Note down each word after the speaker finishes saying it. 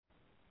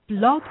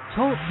Blog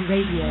Talk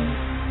Radio.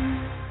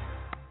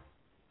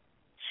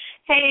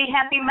 Hey,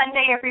 happy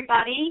Monday,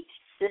 everybody.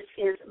 This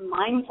is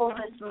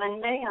Mindfulness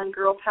Monday on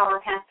Girl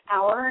Power Half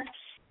Hour,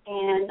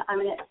 and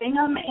I'm Annette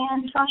Bingham,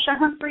 and Tasha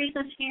Humphreys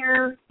is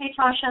here. Hey,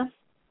 Tasha.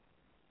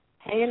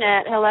 Hey,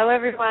 Annette. Hello,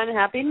 everyone.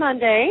 Happy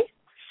Monday.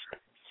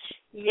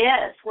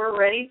 Yes, we're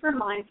ready for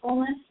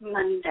Mindfulness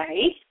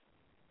Monday.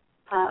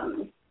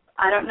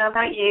 I don't know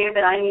about you,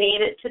 but I need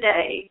it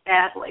today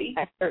badly.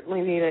 I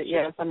certainly need it.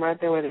 Yes, I'm right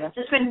there with you.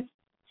 It's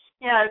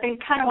been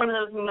kind of one of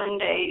those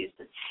Mondays.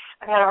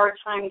 I've had a hard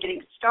time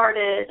getting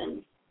started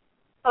and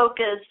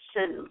focused,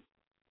 and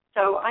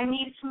so I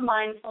need some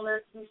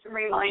mindfulness and some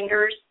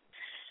reminders.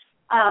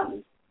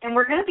 And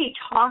we're going to be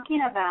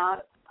talking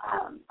about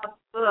a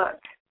book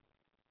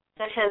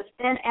that has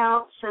been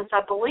out since,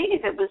 I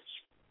believe it was,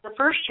 the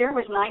first year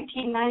was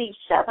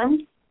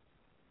 1997.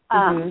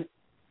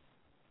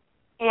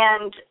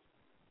 And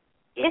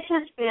it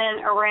has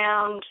been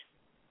around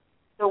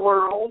the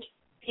world.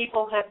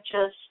 People have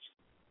just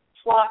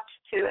flocked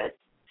to it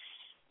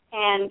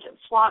and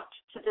flocked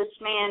to this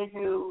man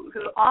who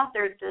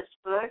authored this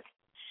book.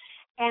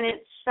 And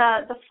it's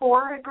The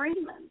Four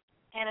Agreements.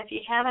 And if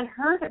you haven't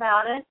heard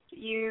about it,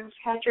 you've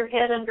had your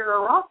head under a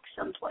rock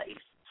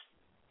someplace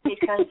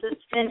because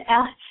it's been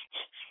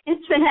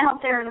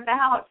out there and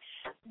about.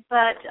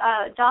 But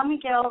Don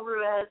Miguel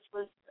Ruiz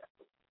was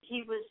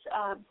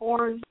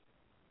born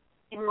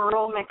in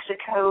rural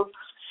Mexico,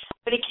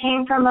 but he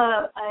came from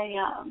a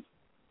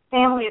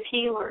family of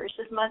healers.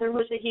 His mother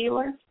was a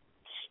healer.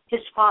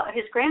 His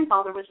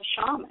grandfather was a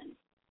shaman.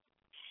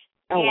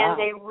 Oh, wow. And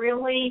they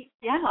really,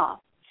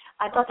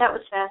 I thought that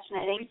was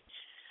fascinating.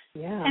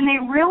 Yeah. And they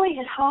really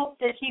had hoped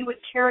that he would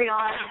carry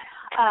on.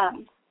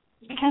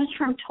 He comes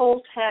from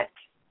Toltec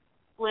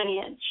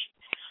lineage.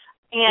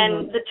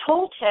 And the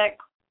Toltec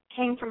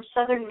came from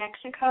southern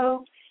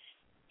Mexico,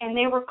 and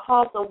they were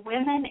called the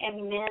Women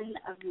and Men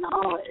of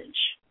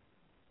Knowledge,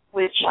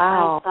 which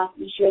I thought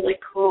was really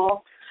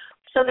cool.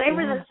 So they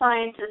were the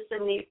scientists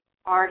and the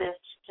artists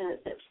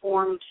that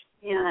formed,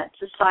 that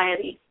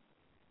society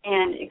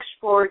and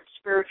explored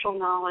spiritual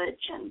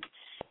knowledge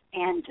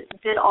and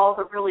did all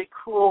the really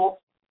cool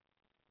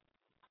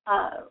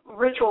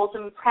rituals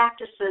and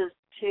practices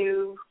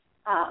to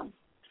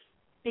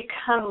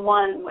become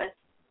one with,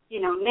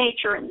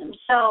 nature and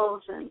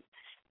themselves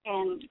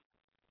and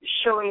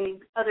showing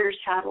others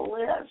how to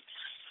live.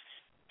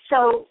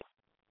 So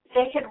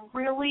they had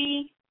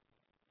really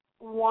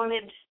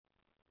wanted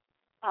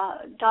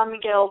Don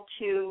Miguel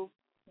to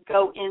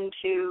go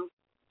into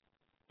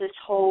this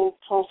whole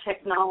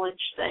Toltec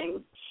knowledge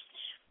thing,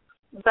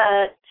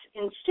 but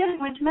instead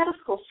went to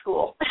medical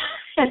school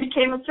and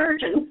became a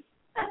surgeon.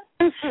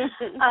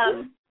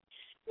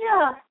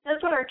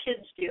 That's what our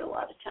kids do a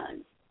lot of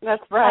times.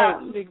 That's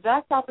right. The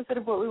exact opposite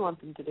of what we want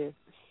them to do.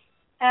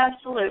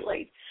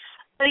 Absolutely.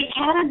 But he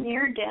had a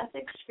near-death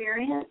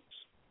experience,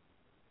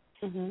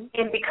 and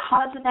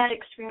because of that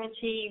experience,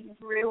 he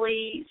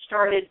really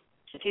started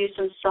to do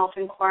some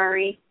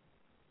self-inquiry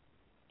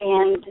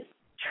and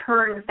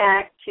turned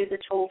back to the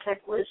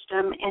Toltec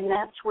wisdom, and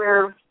that's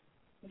where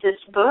this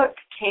book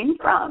came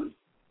from.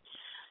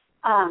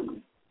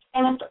 And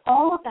it's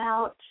all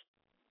about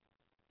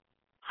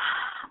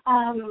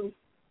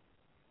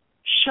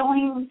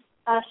showing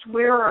us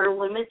where our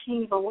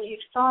limiting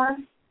beliefs are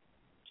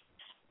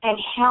and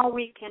how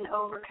we can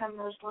overcome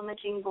those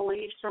limiting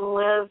beliefs and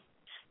live,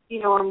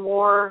 a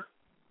more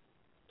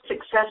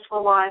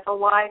successful life, a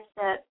life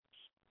that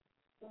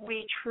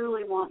we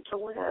truly want to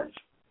live.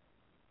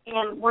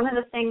 And one of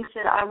the things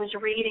that I was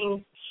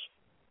reading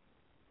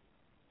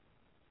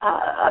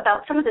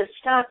about some of this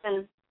stuff,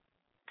 and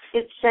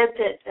it said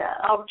that,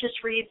 I'll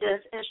just read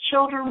this, as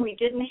children we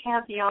didn't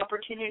have the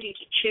opportunity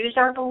to choose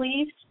our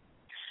beliefs,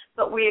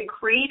 but we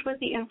agreed with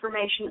the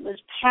information that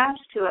was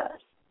passed to us.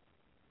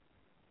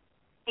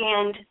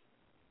 And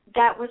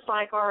that was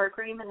like our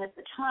agreement at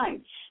the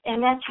time.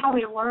 And that's how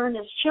we learn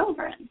as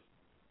children.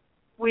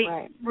 We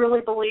really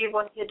believe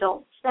what the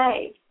adults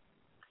say.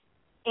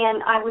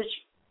 And I was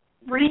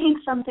reading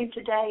something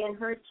today and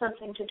heard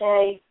something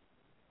today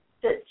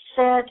that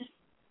said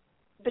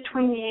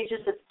between the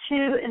ages of 2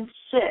 and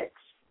 6,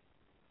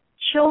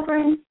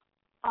 children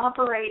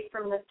operate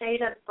from the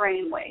theta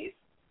brainwave,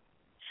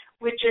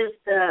 which is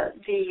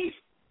the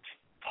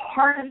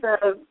part of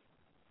the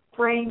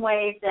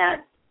brainwave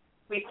that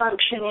we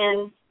function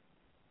in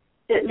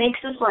that makes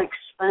us like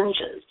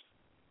sponges.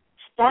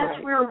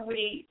 That's where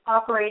we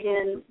operate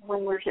in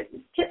when we're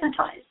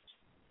hypnotized.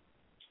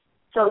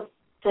 So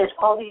that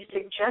all these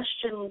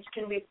suggestions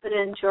can be put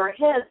into our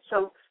heads.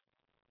 So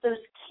those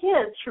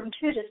kids from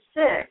 2 to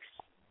 6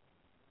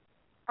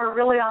 are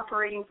really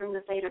operating from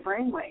the theta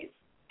brainwave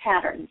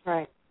pattern.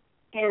 Right.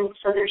 And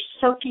so they're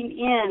soaking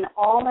in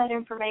all that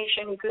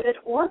information, good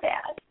or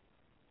bad,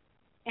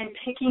 and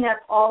picking up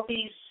all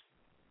these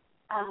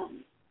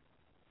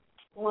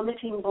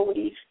limiting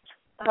beliefs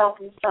about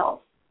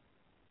themselves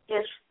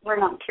if we're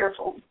not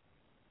careful.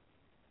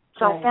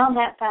 So I found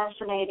that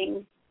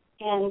fascinating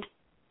and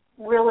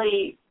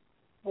really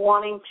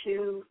wanting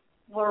to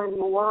learn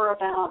more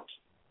about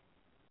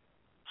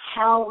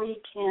how we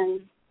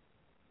can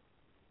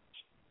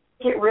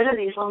get rid of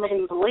these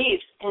limiting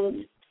beliefs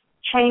and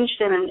change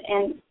them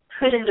and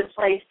put into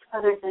place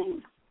other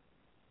things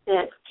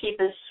that keep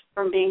us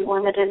from being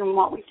limited in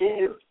what we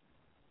do.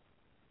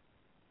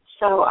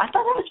 So I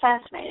thought that was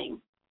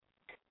fascinating.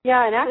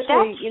 Yeah, and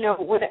actually,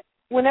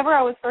 whenever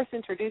I was first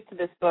introduced to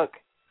this book,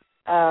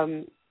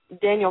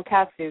 Daniel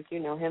Katsuk, you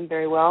know him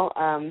very well,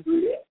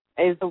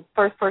 is the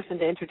first person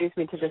to introduce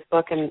me to this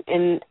book. And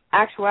in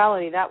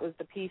actuality, that was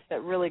the piece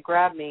that really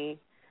grabbed me,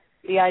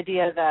 the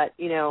idea that,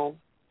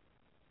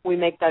 we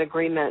make that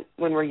agreement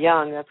when we're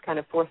young. That's kind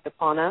of forced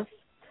upon us.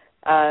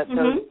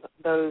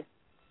 Those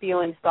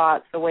feelings,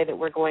 thoughts, the way that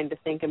we're going to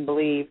think and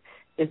believe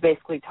is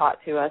basically taught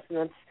to us.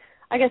 And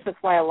I guess that's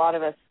why a lot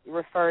of us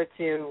refer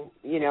to,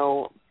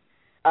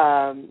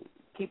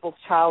 people's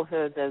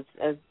childhoods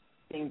as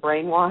being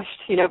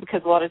brainwashed,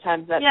 because a lot of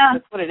times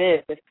that's what it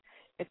is.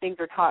 If things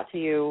are taught to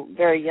you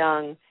very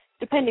young,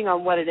 depending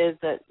on what it is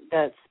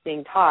that's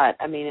being taught,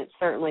 I mean, it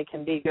certainly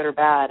can be good or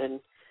bad. And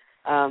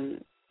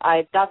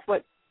that's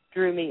what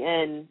drew me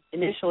in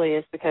initially,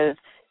 is because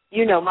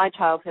my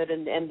childhood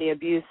and the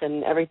abuse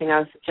and everything I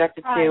was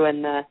subjected to,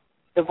 and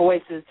the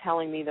voices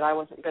telling me that I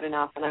wasn't good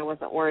enough and I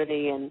wasn't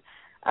worthy, and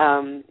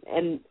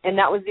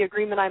that was the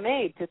agreement I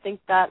made, to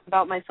think that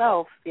about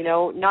myself,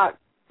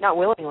 not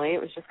willingly.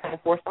 It was just kind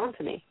of forced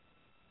onto me.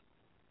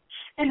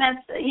 And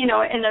that's,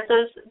 and at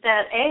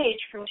that age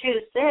from 2 to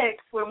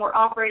 6, when we're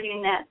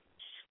operating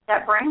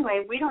that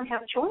brainwave, we don't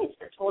have a choice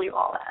to believe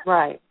all that.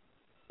 Right.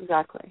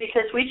 Exactly.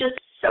 Because we just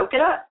soak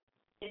it up.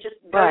 It just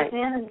goes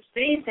in and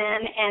stays in,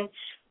 and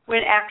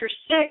when after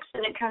 6,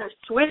 then it kind of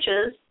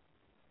switches,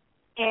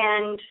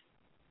 and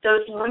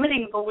those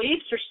limiting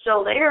beliefs are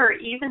still there,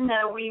 even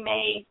though we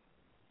may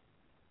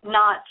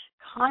not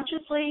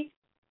consciously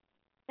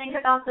think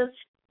about those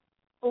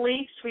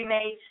beliefs. We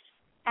may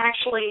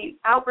actually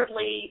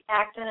outwardly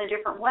act in a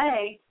different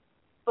way,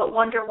 but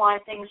wonder why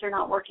things are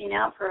not working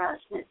out for us.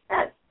 And it's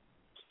that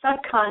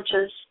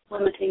subconscious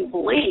limiting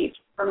belief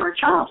from our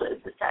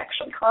childhood that's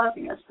actually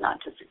causing us not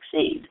to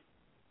succeed.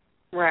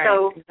 Right,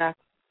 so,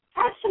 exactly.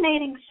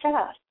 Fascinating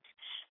stuff.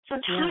 So,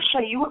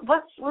 Tasha,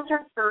 what's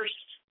our first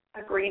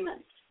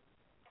agreement?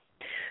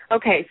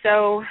 Okay,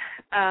 so,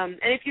 and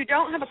if you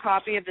don't have a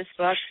copy of this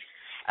book,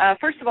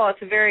 first of all,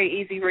 it's a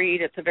very easy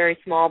read. It's a very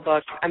small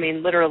book. I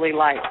mean, literally,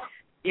 like,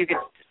 you could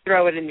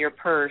throw it in your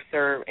purse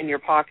or in your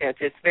pocket.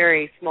 It's a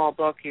very small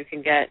book you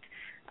can get.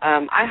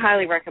 I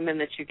highly recommend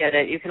that you get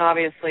it. You can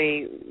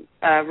obviously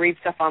read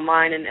stuff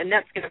online, and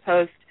Annette's going to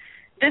post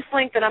this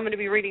link that I'm going to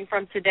be reading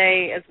from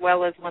today, as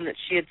well as one that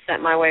she had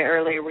sent my way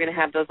earlier. We're going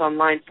to have those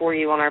online for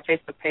you on our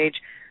Facebook page,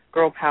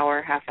 Girl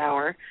Power Half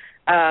Hour.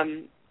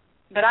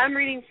 But I'm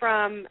reading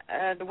from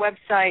the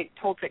website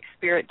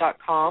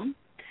toltecspirit.com,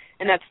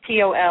 and that's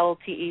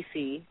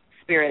TOLTEC,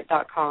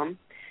 spirit.com.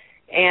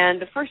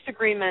 And the first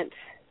agreement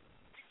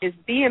is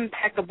be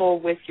impeccable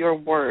with your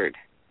word.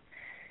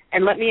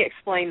 And let me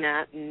explain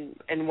that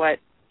and what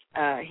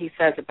he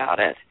says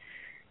about it.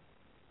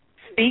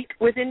 Speak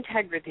with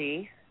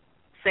integrity.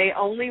 Say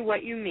only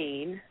what you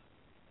mean.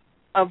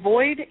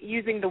 Avoid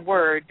using the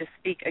word to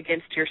speak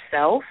against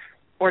yourself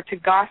or to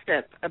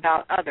gossip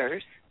about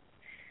others.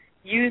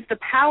 Use the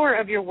power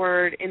of your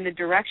word in the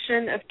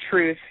direction of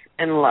truth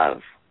and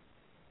love.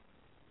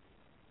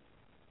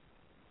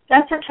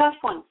 That's a tough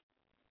one.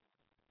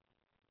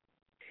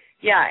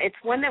 Yeah, it's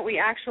one that we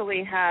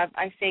actually have,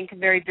 I think, a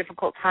very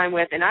difficult time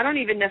with. And I don't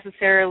even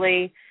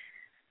necessarily,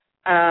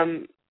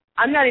 I'm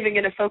not even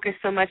going to focus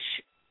so much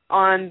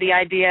on the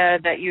idea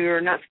that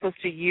you're not supposed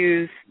to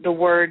use the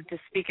word to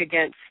speak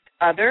against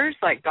others,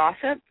 like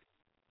gossip.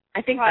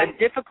 I think the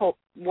difficult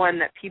one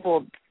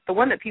the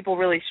one that people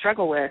really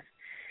struggle with,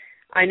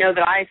 I know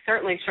that I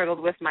certainly struggled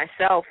with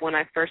myself when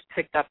I first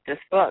picked up this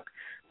book,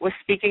 was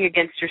speaking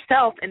against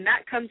yourself, and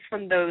that comes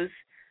from those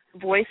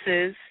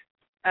voices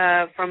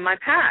from my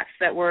past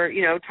that were,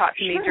 taught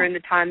to me during the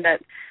time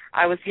that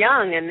I was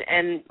young,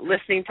 and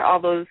listening to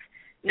all those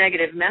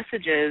negative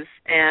messages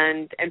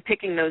and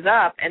picking those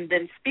up and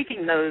then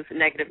speaking those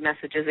negative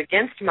messages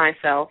against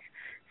myself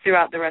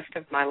throughout the rest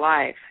of my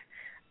life.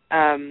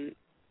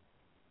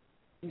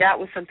 That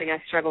was something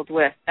I struggled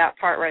with. That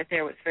part right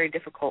there was very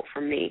difficult for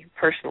me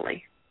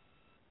personally.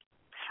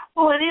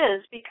 Well, it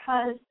is,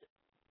 because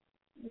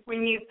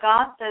when you've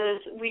got those,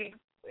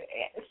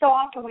 so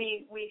often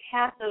we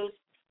have those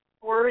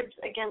words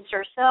against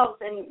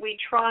ourselves, and we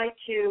try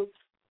to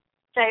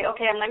say,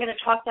 okay, I'm not going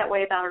to talk that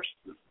way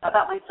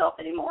about myself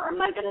anymore. I'm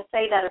not going to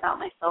say that about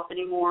myself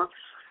anymore.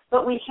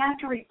 But we have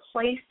to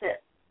replace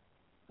it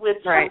with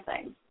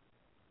something.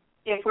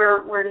 If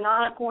we're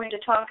not going to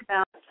talk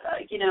about,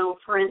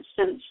 for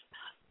instance,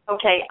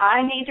 okay,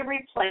 I need to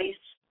replace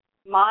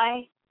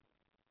my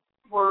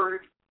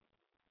word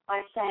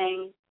by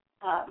saying,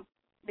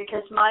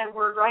 because my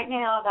word right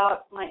now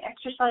about my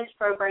exercise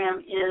program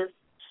is,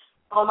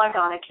 oh my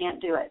God, I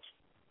can't do it.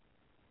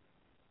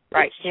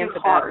 Right, it's can't too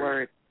a hard. bad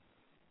word.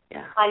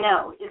 Yeah. I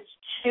know, it's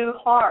too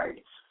hard.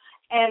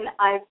 And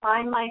I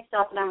find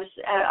myself, and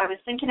I was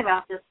thinking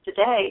about this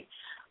today,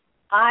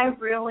 I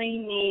really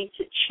need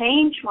to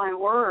change my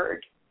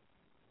word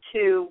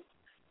to,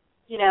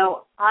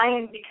 I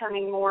am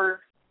becoming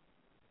more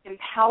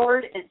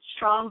empowered and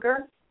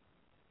stronger,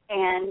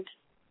 and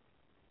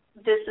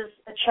this is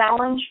a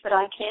challenge, but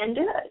I can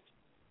do it.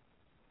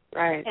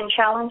 Right. And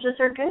challenges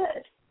are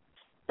good.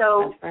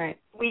 So that's right.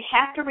 We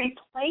have to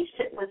replace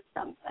it with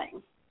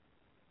something.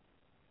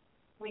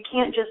 We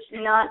can't just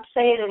not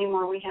say it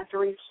anymore. We have to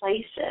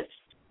replace it.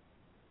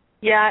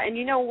 Yeah, and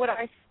what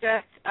I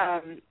suggest,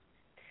 I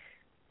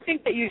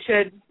think that you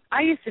should,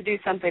 I used to do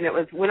something that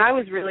was, when I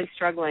was really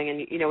struggling,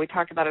 and, we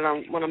talked about it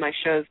on one of my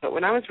shows, but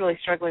when I was really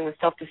struggling with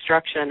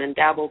self-destruction and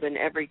dabbled in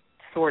every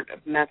sort of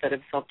method of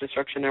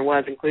self-destruction there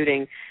was,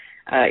 including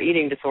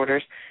eating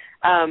disorders,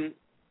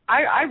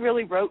 I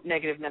really wrote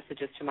negative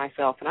messages to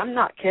myself, and I'm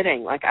not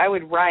kidding. Like, I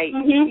would write,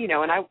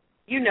 and I,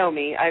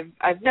 me,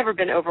 I've never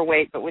been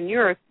overweight, but when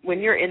you're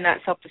in that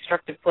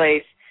self-destructive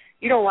place,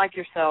 you don't like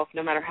yourself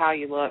no matter how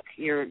you look.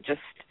 You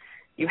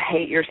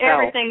hate yourself.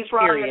 Everything's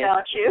wrong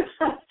about you.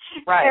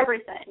 Right.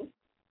 Everything.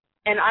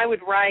 And I would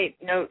write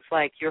notes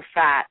like "you're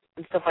fat"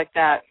 and stuff like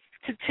that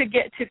to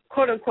get to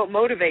quote unquote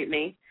motivate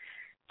me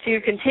to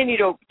continue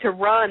to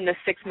run the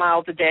 6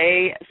 miles a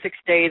day, 6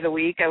 days a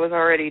week I was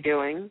already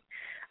doing.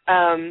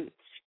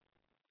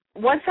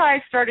 Once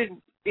I started,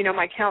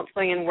 my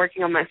counseling and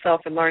working on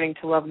myself and learning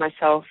to love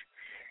myself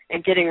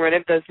and getting rid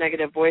of those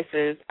negative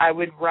voices, I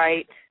would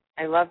write,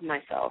 "I love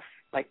myself,"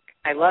 like,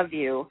 "I love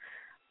you,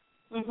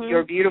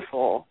 you're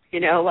beautiful,"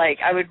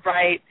 I would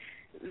write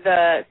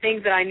the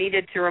things that I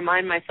needed to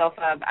remind myself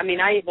of. I mean,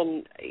 I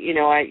even,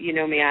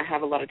 me, I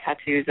have a lot of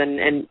tattoos,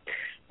 and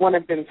one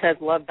of them says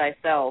 "love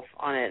thyself"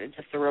 on it. It's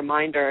just a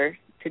reminder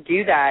to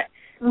do that.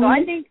 So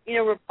I think,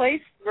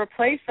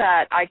 replace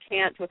that "I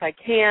can't" with "I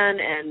can,"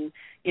 and,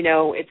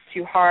 it's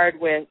too hard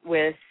with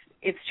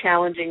it's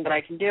challenging, but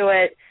I can do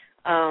it.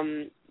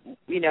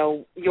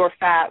 You're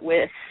fat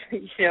with,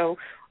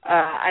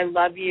 I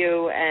love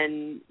you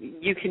and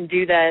you can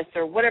do this,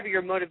 or whatever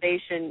your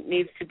motivation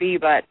needs to be,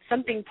 but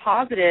something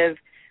positive,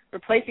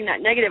 replacing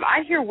that negative.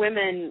 I hear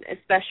women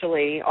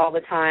especially all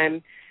the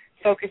time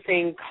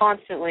focusing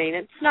constantly, and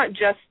it's not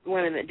just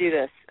women that do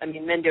this. I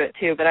mean, men do it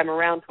too, but I'm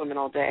around women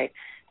all day,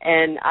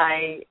 and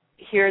I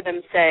hear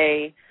them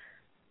say,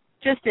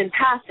 just in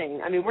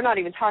passing, I mean, we're not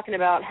even talking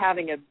about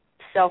having a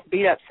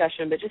self-beat-up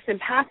session, but just in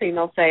passing,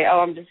 they'll say, "Oh,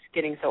 I'm just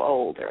getting so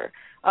old," or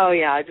 "Oh,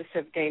 yeah, I just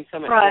have gained so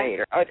much weight."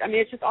 Or, I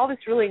mean, it's just all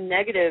this really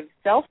negative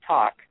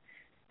self-talk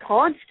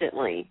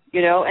constantly,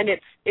 and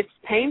it's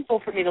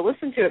painful for me to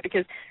listen to it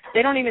because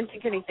they don't even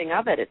think anything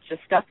of it. It's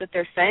just stuff that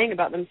they're saying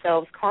about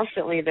themselves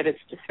constantly that it's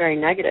just very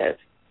negative.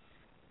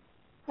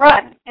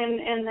 Right,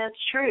 and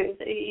that's true.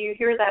 You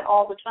hear that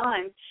all the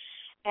time,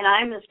 and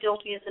I'm as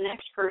guilty as the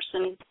next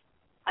person.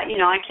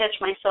 I catch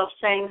myself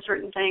saying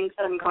certain things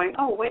that I'm going,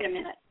 "Oh, wait a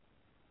minute,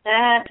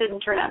 that didn't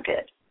turn out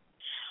good."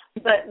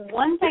 But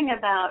one thing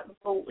about, it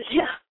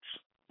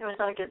was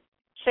not a good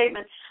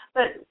statement,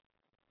 but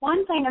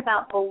one thing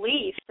about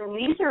beliefs, and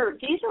these are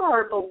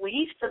our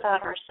beliefs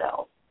about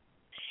ourselves,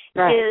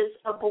 right, is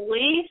a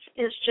belief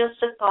is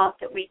just a thought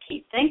that we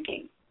keep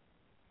thinking.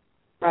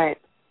 Right.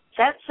 It's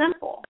that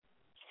simple.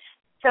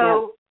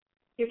 So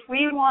if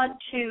we want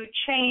to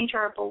change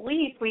our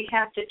belief, we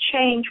have to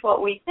change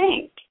what we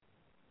think.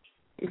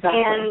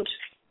 Exactly. And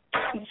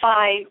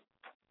by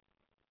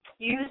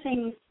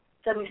using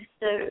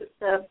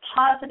the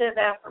positive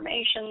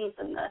affirmations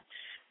and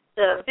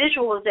the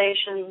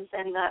visualizations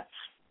and the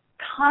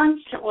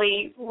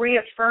constantly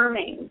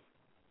reaffirming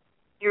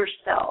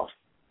yourself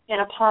in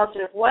a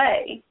positive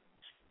way,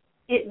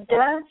 it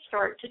does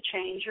start to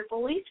change your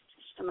belief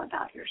system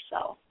about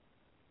yourself.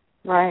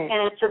 Right.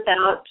 And it's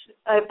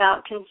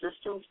about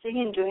consistency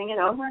and doing it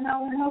over and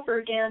over and over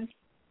again.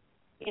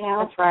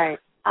 That's right.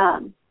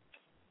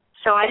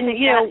 So I think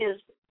that is.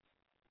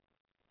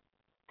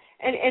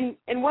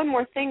 And one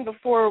more thing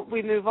before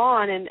we move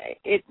on, and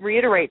it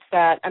reiterates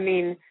that. I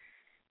mean,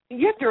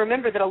 you have to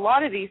remember that a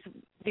lot of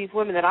these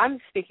women that I'm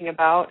speaking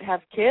about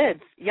have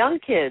kids, young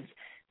kids.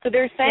 So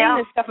they're saying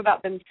this stuff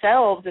about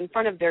themselves in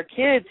front of their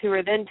kids, who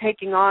are then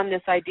taking on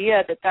this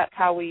idea that that's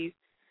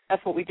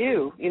what we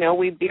do.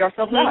 We beat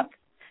ourselves up.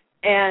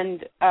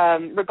 And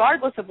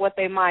regardless of what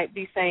they might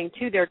be saying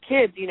to their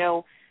kids,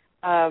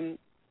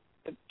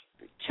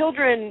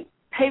 children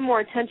pay more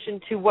attention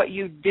to what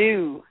you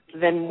do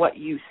than what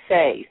you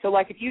say. So,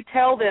 like, if you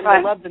tell them to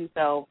love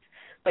themselves,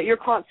 but you're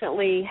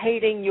constantly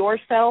hating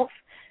yourself,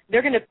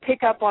 they're going to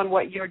pick up on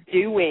what you're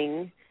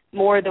doing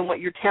more than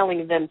what you're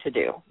telling them to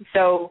do.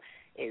 So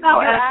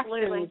your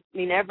actions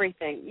mean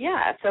everything.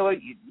 Yeah, so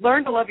you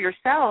learn to love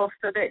yourself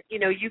so that,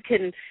 you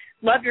can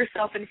love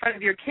yourself in front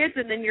of your kids,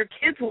 and then your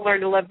kids will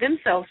learn to love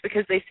themselves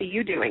because they see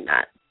you doing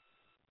that.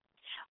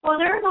 Well,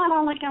 they're not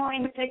only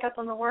going to pick up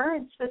on the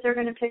words, but they're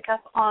going to pick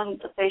up on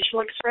the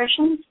facial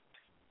expressions,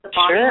 the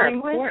body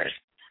language, of course.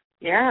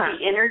 Yeah,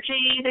 the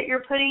energy that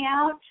you're putting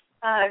out.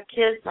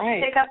 Kids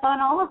pick up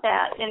on all of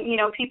that. And,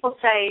 people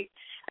say,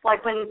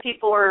 like, when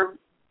people are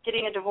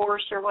getting a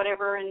divorce or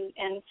whatever, and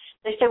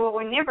they say, well,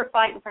 we never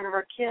fight in front of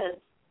our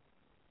kids.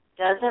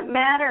 Doesn't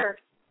matter.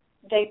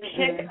 They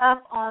pick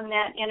up on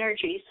that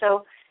energy.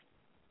 So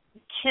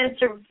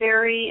kids are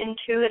very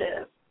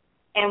intuitive.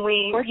 And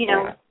we, you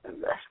know,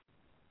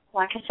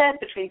 like I said,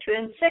 between 2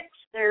 and 6,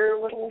 they're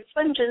little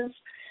sponges.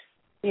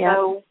 Yeah.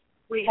 So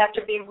we have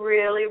to be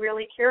really,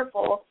 really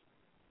careful.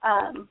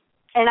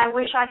 And I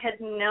wish I had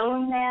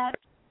known that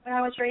when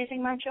I was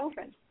raising my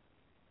children.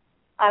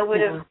 I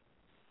would have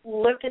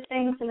looked at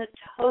things in a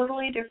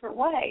totally different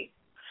way.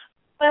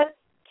 But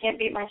can't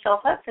beat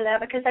myself up for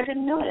that because I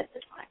didn't know it at the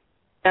time.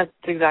 That's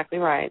exactly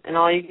right. And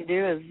all you can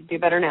do is do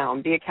better now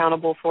and be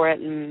accountable for it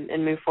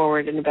and move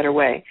forward in a better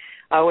way.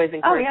 I always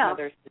encourage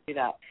mothers to do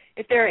that.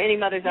 If there are any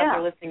mothers out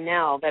there listening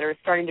now that are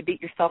starting to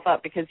beat yourself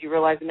up because you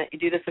realize that you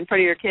do this in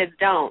front of your kids,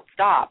 don't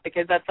stop,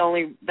 because that's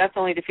only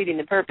defeating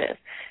the purpose.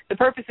 The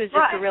purpose is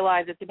just to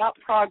realize it's about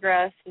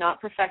progress,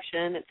 not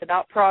perfection. It's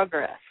about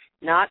progress,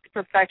 not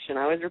perfection.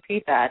 I always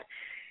repeat that.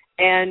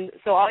 And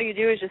so all you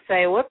do is just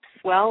say, whoops,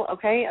 well,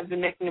 okay, I've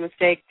been making a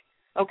mistake.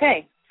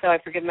 Okay, so I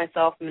forgive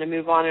myself. I'm going to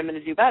move on. I'm going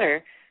to do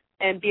better.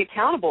 And be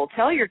accountable.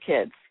 Tell your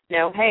kids, you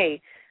know,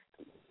 hey,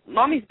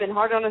 Mommy's been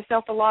hard on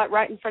herself a lot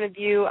right in front of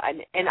you,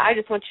 and I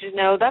just want you to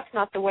know that's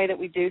not the way that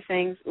we do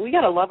things. We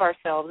got to love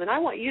ourselves, and I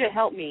want you to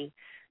help me.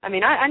 I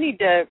mean, I need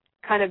to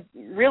kind of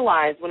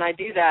realize when I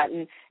do that,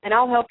 and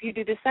I'll help you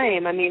do the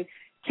same. I mean,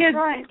 kids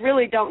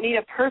really don't need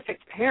a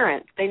perfect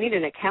parent. They need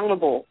an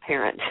accountable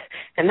parent,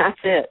 and that's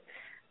it.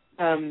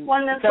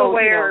 One that's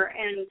aware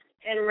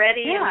and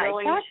ready and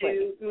willing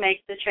to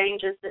make the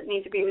changes that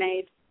need to be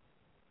made.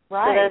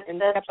 Right, so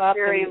that's step up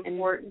very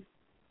important.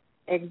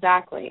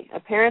 Exactly. A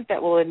parent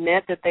that will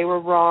admit that they were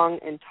wrong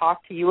and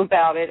talk to you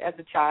about it as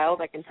a child,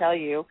 I can tell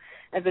you,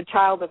 as a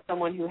child of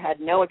someone who had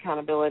no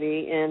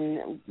accountability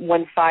in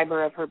one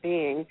fiber of her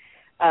being,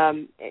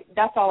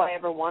 that's all I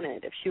ever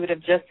wanted. If she would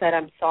have just said,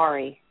 I'm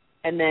sorry,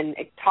 and then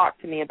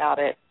talked to me about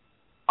it,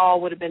 all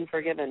would have been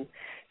forgiven.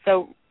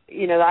 So,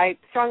 you know, I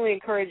strongly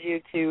encourage you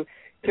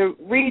to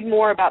read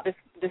more about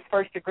this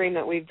first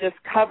agreement. We've just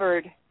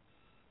covered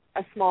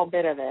a small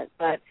bit of it,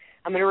 but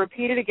I'm going to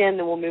repeat it again,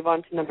 then we'll move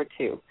on to number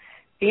 2.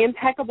 Be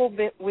impeccable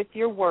with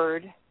your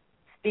word.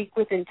 Speak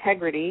with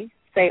integrity.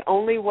 Say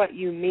only what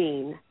you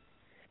mean.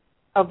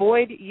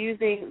 Avoid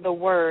using the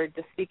word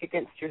to speak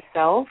against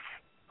yourself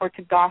or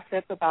to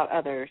gossip about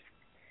others.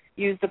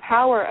 Use the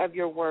power of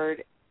your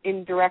word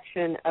in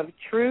direction of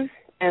truth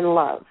and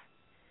love.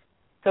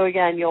 So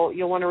again,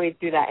 you'll want to read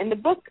through that. And the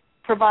book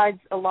provides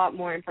a lot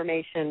more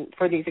information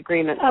for these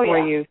agreements for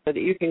you, so that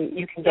you can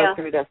go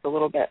through this a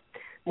little bit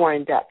more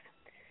in depth.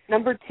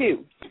 Number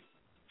 2,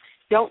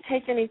 don't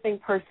take anything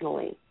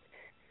personally.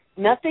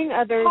 Nothing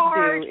others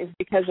do is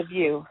because of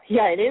you.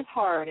 Yeah, it is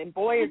hard, and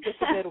boy, is this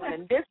a good one.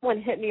 And this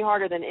one hit me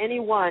harder than any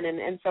one,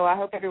 and so I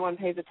hope everyone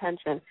pays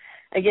attention.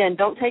 Again,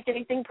 don't take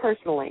anything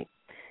personally.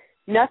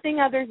 Nothing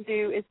others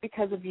do is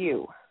because of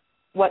you.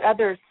 What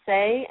others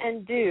say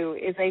and do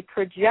is a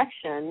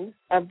projection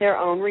of their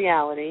own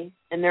reality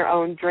and their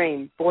own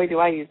dream. Boy, do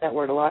I use that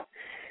word a lot.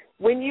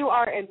 When you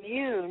are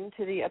immune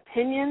to the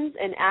opinions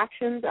and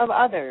actions of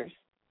others,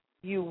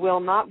 you will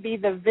not be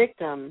the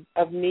victim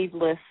of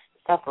needless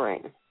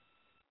suffering.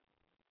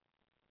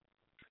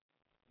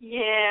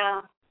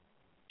 Yeah,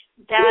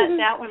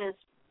 that one is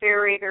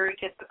very, very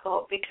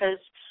difficult because,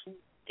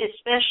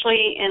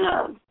 especially in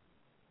a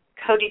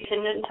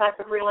codependent type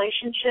of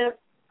relationship.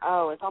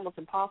 Oh, it's almost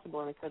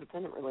impossible in a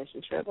codependent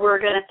relationship. We're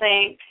going to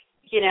think,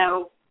 you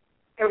know,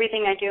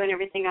 everything I do and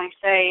everything I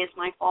say is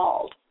my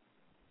fault.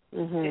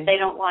 Mm-hmm. If they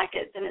don't like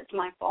it, then it's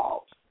my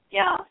fault.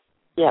 Yeah.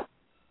 Yep.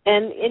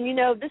 And you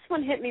know, this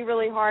one hit me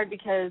really hard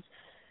because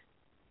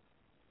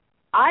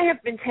I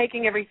have been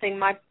taking everything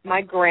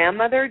my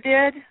grandmother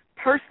did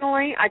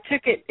personally. I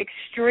took it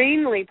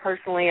extremely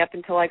personally up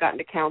until I got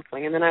into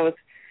counseling, and then I was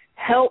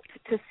helped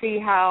to see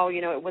how,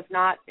 you know, I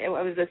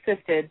was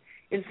assisted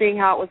in seeing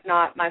how it was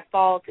not my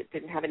fault. It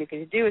didn't have anything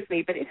to do with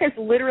me, but it has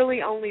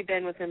literally only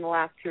been within the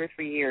last 2 or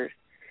 3 years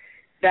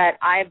that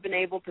I have been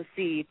able to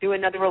see through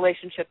another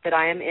relationship that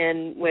I am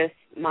in with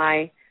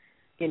my,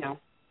 you know,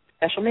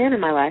 special man in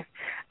my life,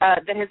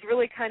 that has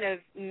really kind of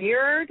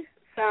mirrored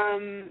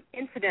some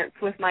incidents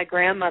with my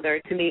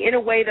grandmother to me in a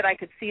way that I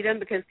could see them,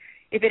 because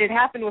if it had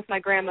happened with my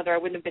grandmother, I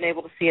wouldn't have been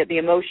able to see it. The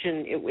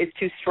emotion is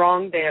too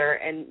strong there,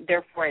 and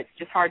therefore it's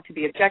just hard to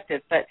be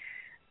objective. But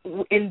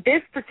in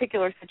this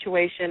particular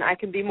situation, I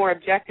can be more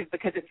objective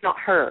because it's not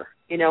her,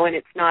 you know, and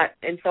it's not,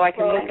 and so I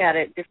can look at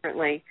it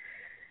differently.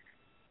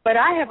 But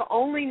I have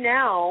only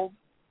now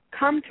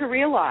come to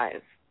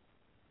realize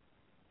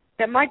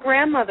that my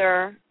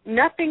grandmother,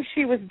 nothing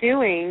she was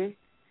doing,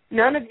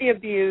 none of the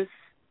abuse,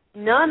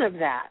 none of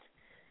that,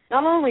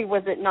 not only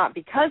was it not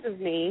because of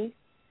me,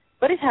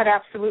 but it had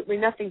absolutely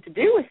nothing to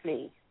do with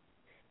me.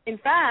 In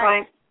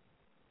fact,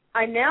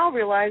 I now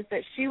realize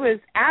that she was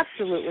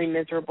absolutely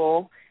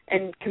miserable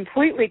and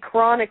completely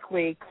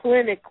chronically,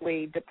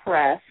 clinically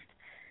depressed.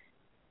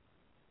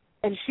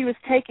 And she was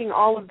taking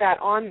all of that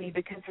on me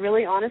because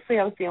really, honestly,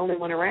 I was the only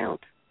one around.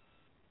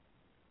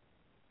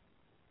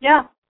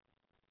 Yeah.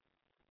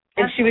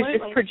 And Absolutely. she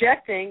was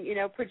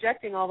just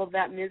projecting all of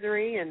that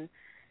misery and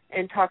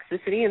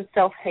toxicity and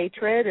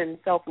self-hatred and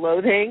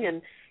self-loathing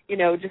and,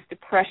 just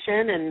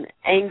depression and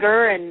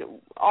anger and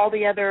all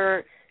the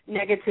other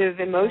negative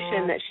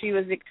emotion that she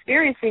was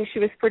experiencing. She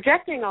was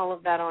projecting all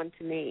of that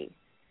onto me.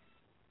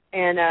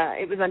 And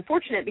it was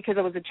unfortunate because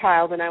I was a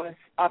child and I was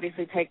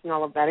obviously taking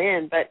all of that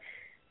in.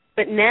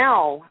 But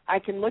now I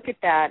can look at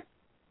that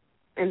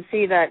and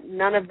see that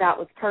none of that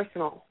was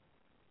personal.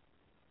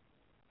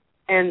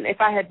 And if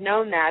I had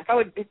known that, I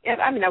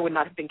would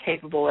not have been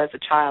capable as a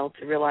child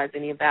to realize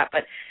any of that.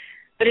 But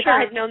if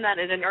I had known that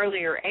at an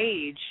earlier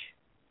age,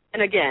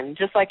 and again,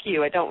 just like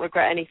you, I don't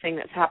regret anything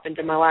that's happened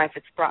in my life.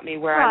 It's brought me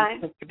where I'm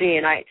supposed to be,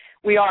 and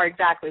we are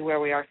exactly where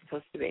we are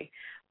supposed to be.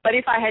 But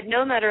if I had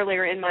known that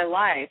earlier in my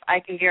life, I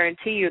can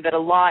guarantee you that a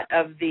lot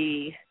of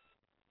the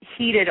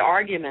heated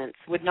arguments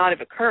would not have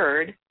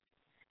occurred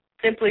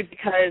simply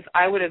because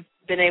I would have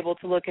been able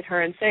to look at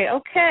her and say,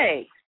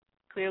 okay,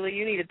 clearly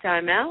you need a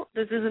timeout.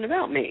 This isn't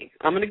about me.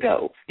 I'm going to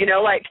go.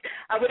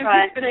 I would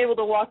have just been able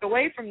to walk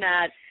away from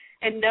that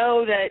and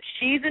know that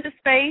she's in a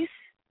space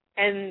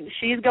and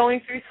she's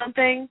going through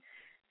something,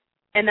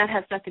 and that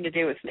has nothing to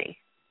do with me.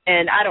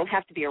 And I don't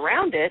have to be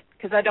around it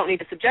because I don't need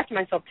to subject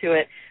myself to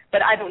it,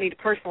 but I don't need to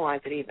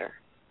personalize it either.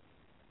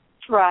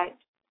 Right.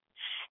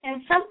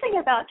 And something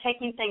about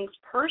taking things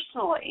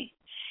personally,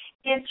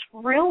 it's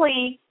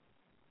really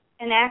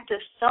an act of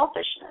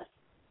selfishness.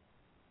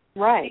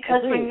 Right.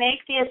 Because we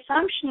make the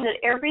assumption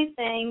that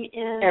everything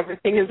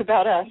is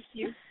about us.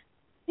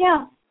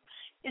 Yeah.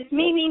 It's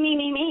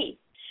me.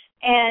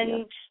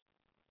 And,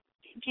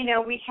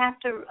 we have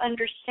to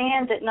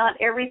understand that not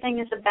everything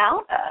is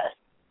about us.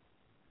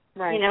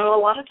 Right. A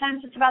lot of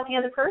times it's about the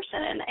other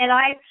person. And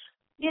I,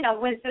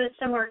 went through a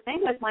similar thing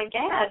with my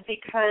dad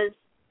because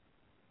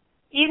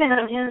even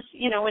on his,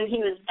 when he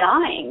was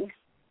dying,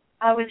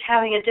 I was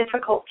having a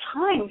difficult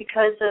time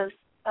because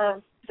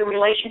of the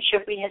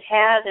relationship we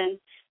had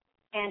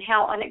and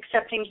how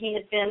unaccepting he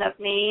had been of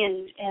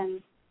me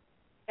and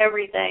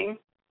everything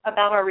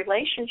about our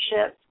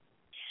relationship.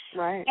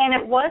 Right. And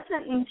it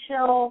wasn't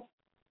until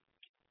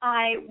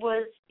I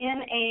was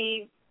in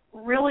a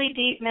really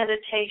deep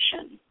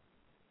meditation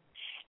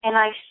and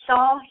I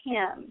saw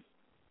him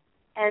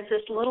as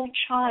this little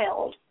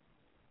child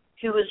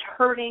who was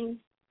hurting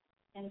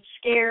and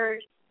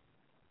scared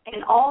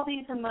and all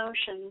these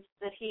emotions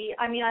that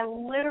I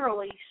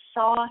literally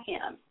saw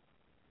him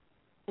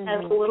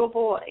as a little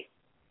boy.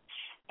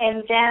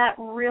 And that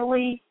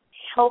really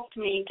helped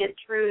me get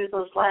through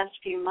those last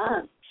few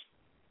months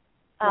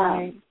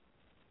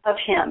of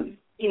him,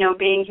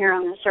 being here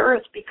on this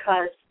earth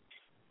because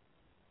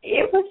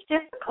it was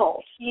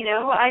difficult. He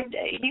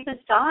was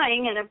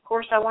dying, and of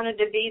course I wanted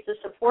to be the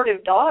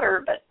supportive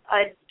daughter, but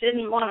I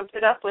didn't want to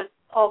put up with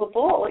all the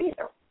bull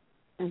either.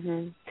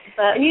 Mm-hmm.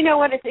 And you know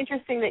what? It's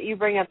interesting that you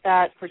bring up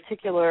that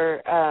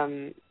particular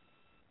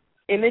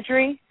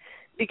imagery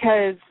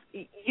because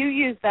you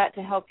use that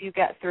to help you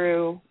get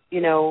through,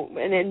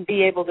 and then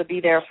be able to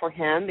be there for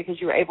him because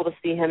you were able to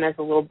see him as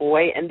a little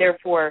boy and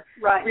therefore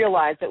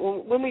realize that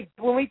when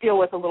we deal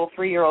with a little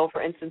 3-year-old,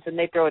 for instance, and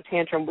they throw a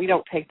tantrum, we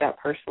don't take that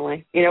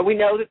personally. We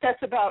know that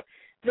that's about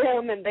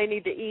them and they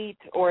need to eat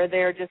or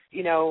they're just,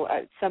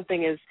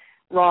 something is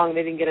wrong,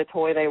 they didn't get a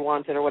toy they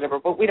wanted or whatever,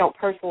 but we don't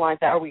personalize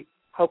that, or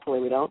hopefully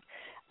we don't.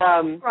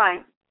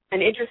 Right.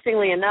 And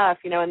interestingly enough,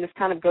 and this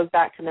kind of goes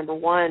back to number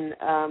one,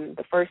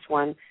 the first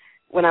one,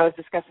 when I was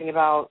discussing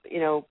about,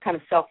 kind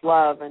of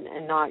self-love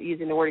and not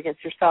using the word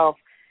against yourself,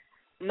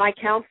 my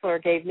counselor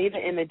gave me the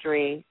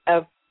imagery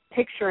of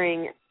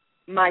picturing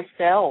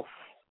myself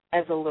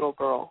as a little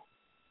girl.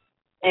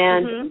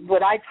 And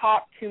would I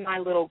talk to my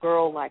little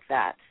girl like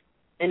that?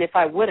 And if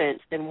I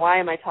wouldn't, then why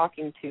am I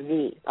talking to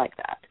me like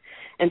that?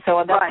 And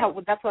so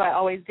that's what I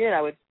always did.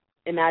 I would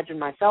imagine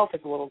myself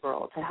as a little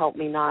girl to help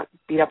me not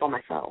beat up on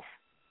myself.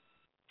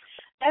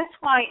 That's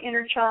why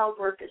inner child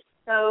work is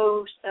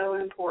so, so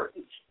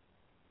important.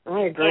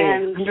 I agree,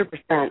 100%.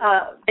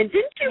 And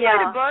didn't you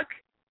write a book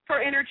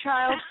for inner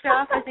child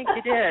stuff? I think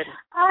you did.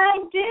 I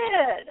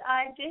did.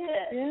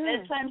 Yeah.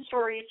 Bedtime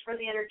stories for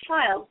the inner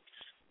child.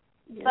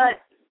 Yeah.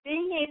 But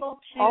being able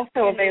to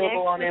also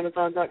available on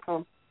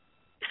Amazon.com.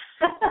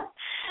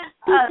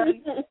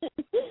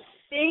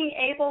 Being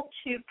able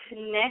to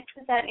connect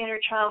with that inner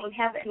child and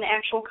have an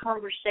actual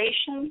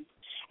conversation.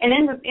 And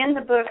in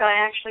the book, I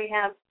actually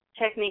have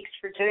techniques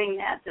for doing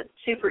that that's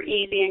super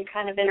easy and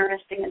kind of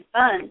interesting and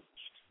fun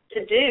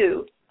to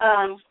do.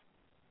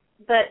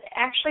 But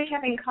actually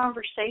having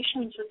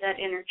conversations with that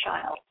inner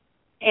child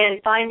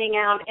and finding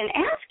out and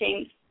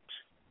asking,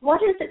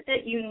 what is it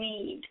that you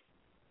need?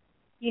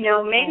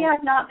 Maybe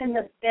I've not been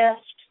the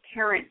best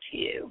parent to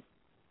you.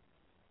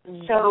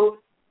 So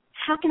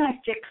how can I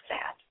fix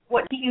that?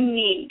 What do you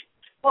need?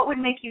 What would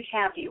make you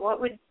happy? What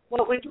would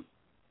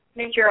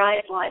make your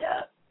eyes light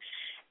up?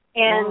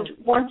 And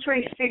once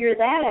we figure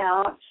that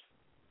out,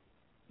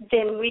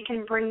 then we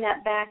can bring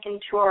that back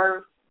into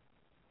our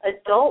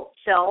adult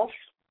self,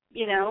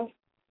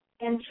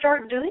 and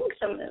start doing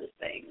some of those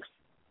things.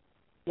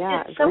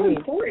 Yeah, it's so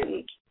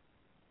important.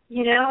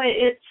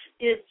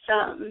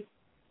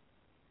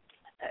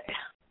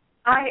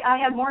 I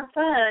have more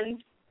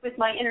fun with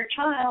my inner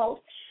child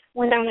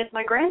when I'm with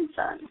my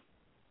grandson.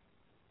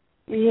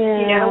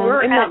 Yeah,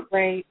 we're out.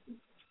 Great?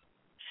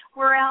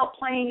 We're out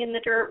playing in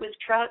the dirt with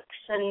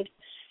trucks,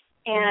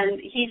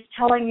 and he's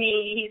telling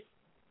me,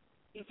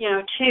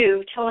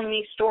 telling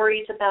me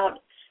stories about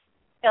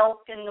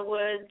elk in the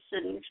woods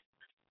and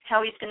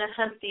how he's going to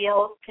hunt the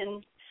elk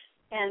and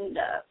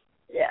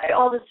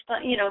all this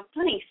fun,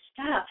 funny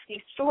stuff,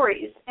 these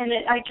stories. And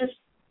I just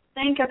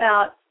think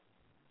about,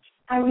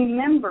 I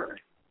remember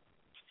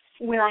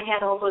when I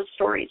had all those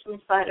stories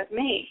inside of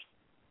me.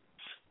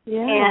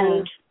 Yeah.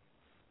 And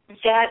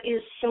that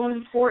is so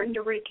important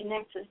to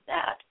reconnect with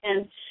that.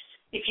 And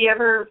if you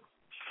ever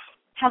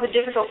have a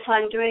difficult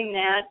time doing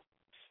that,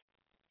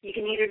 you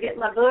can either get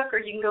my book or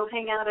you can go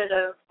hang out at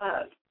a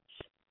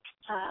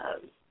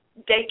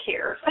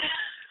daycare.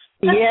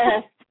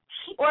 Yes.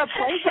 Or a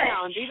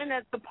playground, even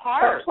at the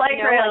park. Or a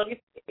playground.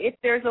 If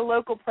there's a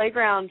local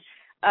playground,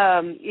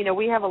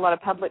 we have a lot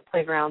of public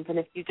playgrounds, and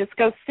if you just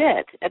go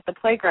sit at the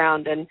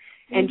playground and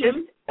just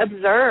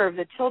observe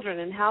the children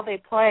and how they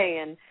play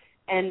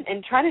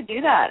and try to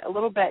do that a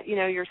little bit,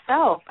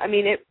 yourself. I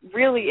mean, it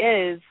really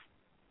is.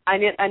 I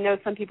know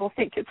some people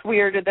think it's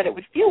weird or that it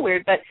would feel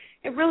weird, but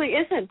it really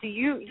isn't.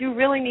 You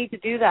really need to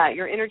do that.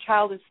 Your inner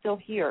child is still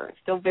here,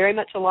 still very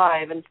much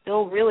alive, and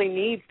still really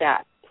needs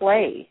that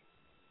play.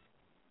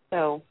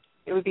 So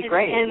it would be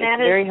great. And it's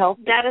very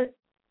healthy. That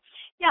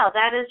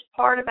is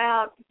part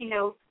about,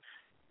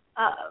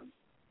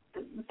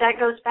 that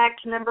goes back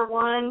to number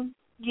one,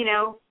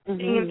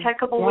 being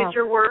impeccable with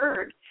your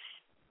word,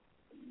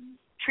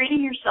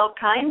 treating yourself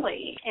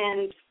kindly,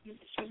 and,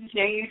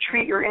 you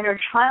treat your inner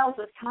child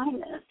with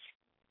kindness.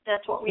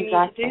 That's what we need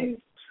to do.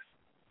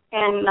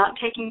 And not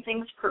taking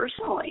things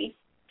personally.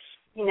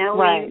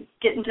 Right. We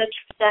get in touch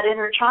with that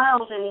inner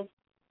child and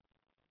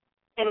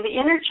the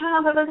inner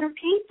child of other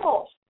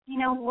people.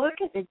 Look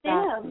at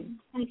them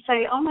and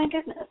say, oh, my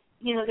goodness,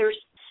 there's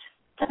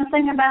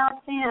something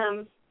about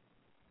them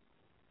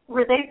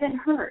where they've been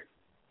hurt,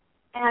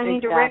 and I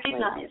need to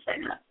recognize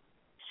that.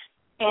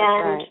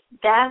 And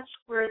that's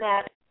where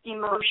that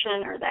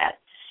emotion or that,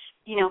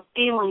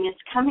 feeling is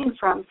coming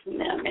from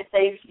them. If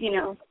they've,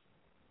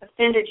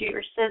 offended you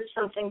or said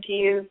something to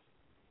you,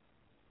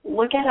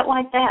 look at it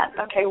like that.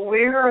 Okay,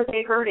 where are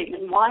they hurting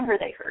and why are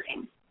they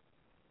hurting?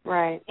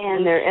 Right.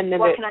 And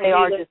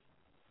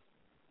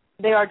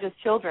they are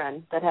just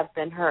children that have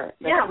been hurt.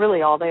 That's Yeah.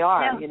 really all they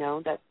are, Yeah.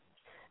 that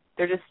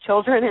they're just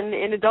children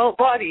in adult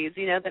bodies,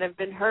 that have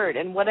been hurt.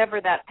 And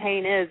whatever that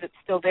pain is, it's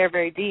still there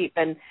very deep.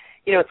 And,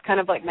 it's kind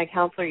of like my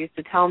counselor used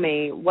to tell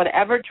me,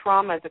 whatever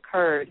trauma has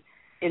occurred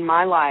in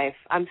my life,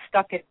 I'm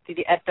stuck at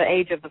the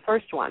age of the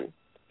first one,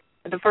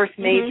 the first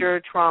major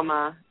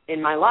trauma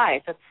in my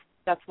life.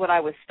 That's what I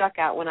was stuck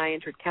at when I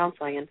entered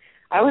counseling. And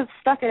I was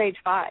stuck at age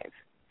 5.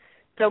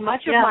 So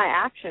much of my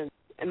actions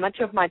and much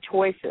of my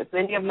choices,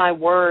 many of my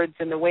words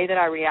and the way that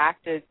I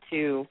reacted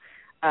to,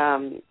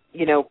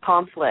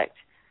 conflict,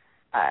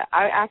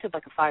 I acted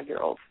like a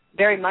 5-year-old,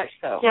 very much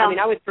so. Yeah. I mean,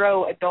 I would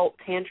throw adult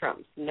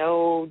tantrums,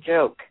 no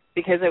joke,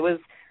 because I was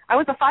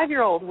a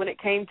 5-year-old when it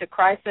came to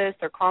crisis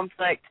or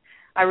conflict.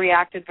 I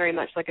reacted very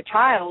much like a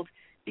child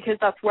because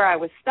that's where I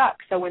was stuck.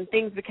 So when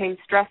things became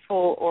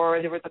stressful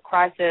or there was a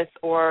crisis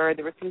or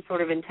there was some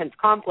sort of intense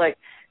conflict,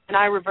 then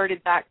I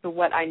reverted back to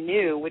what I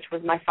knew, which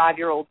was my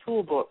 5-year-old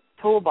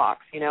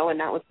toolbox, and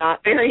that was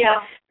not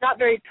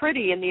very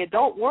pretty in the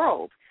adult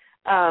world.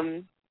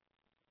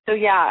 So,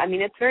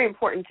 it's very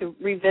important to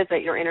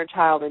revisit your inner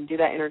child and do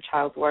that inner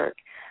child work.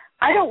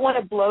 I don't want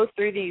to blow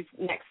through these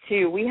next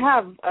two. We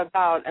have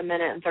about a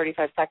minute and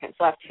 35 seconds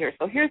left here.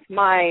 So here's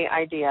my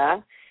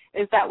idea,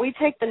 is that we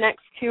take the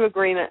next 2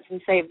 agreements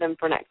and save them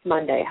for next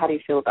Monday. How do you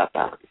feel about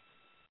that?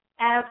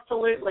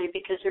 Absolutely,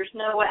 because there's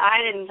no way, I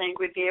didn't think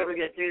we'd be able to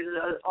get through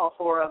all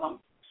 4 of them.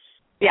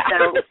 Yeah.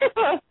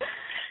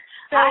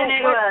 So I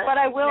knew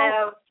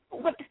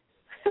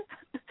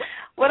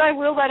what I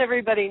will let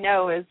everybody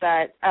know is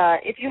that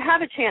if you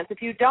have a chance,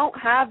 if you don't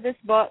have this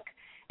book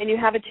and you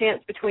have a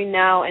chance between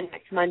now and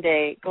next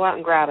Monday, go out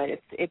and grab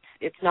it.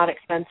 It's not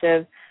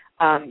expensive.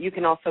 You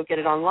can also get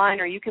it online,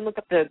 or you can look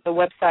up the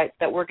websites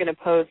that we're going to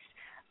post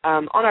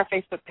on our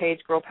Facebook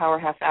page, Girl Power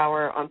Half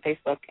Hour on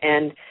Facebook,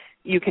 and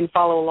you can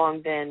follow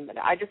along then. But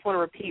I just want to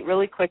repeat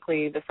really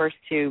quickly the first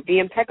 2. Be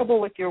impeccable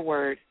with your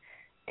word.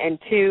 And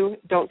 2,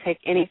 don't take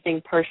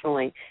anything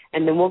personally.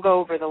 And then we'll go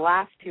over the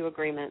last 2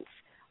 agreements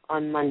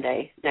on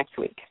Monday next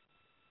week.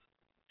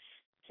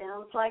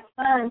 Sounds like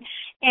fun.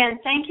 And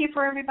thank you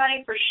for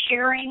everybody for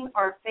sharing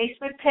our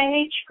Facebook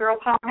page, Girl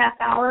Power Half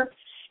Hour.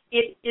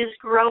 It is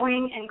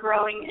growing and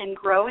growing and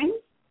growing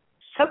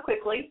so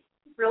quickly.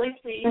 Really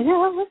pleased.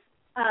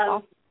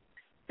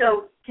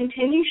 So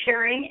continue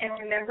sharing. And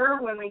remember,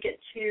 when we get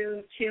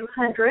to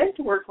 200,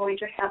 we're going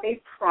to have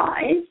a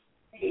prize,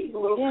 a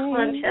little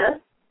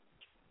contest.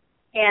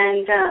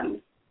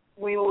 And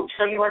we won't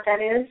tell you what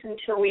that is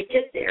until we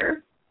get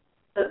there.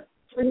 But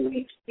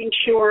please be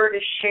sure to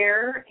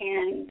share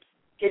and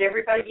get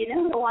everybody you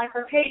know to like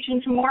our page.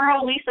 And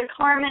tomorrow, Lisa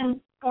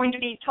Carmen's going to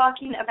be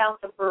talking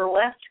about the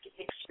burlesque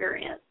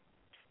experience.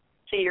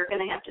 So you're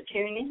going to have to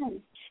tune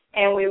in.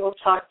 And we will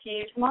talk to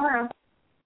you tomorrow.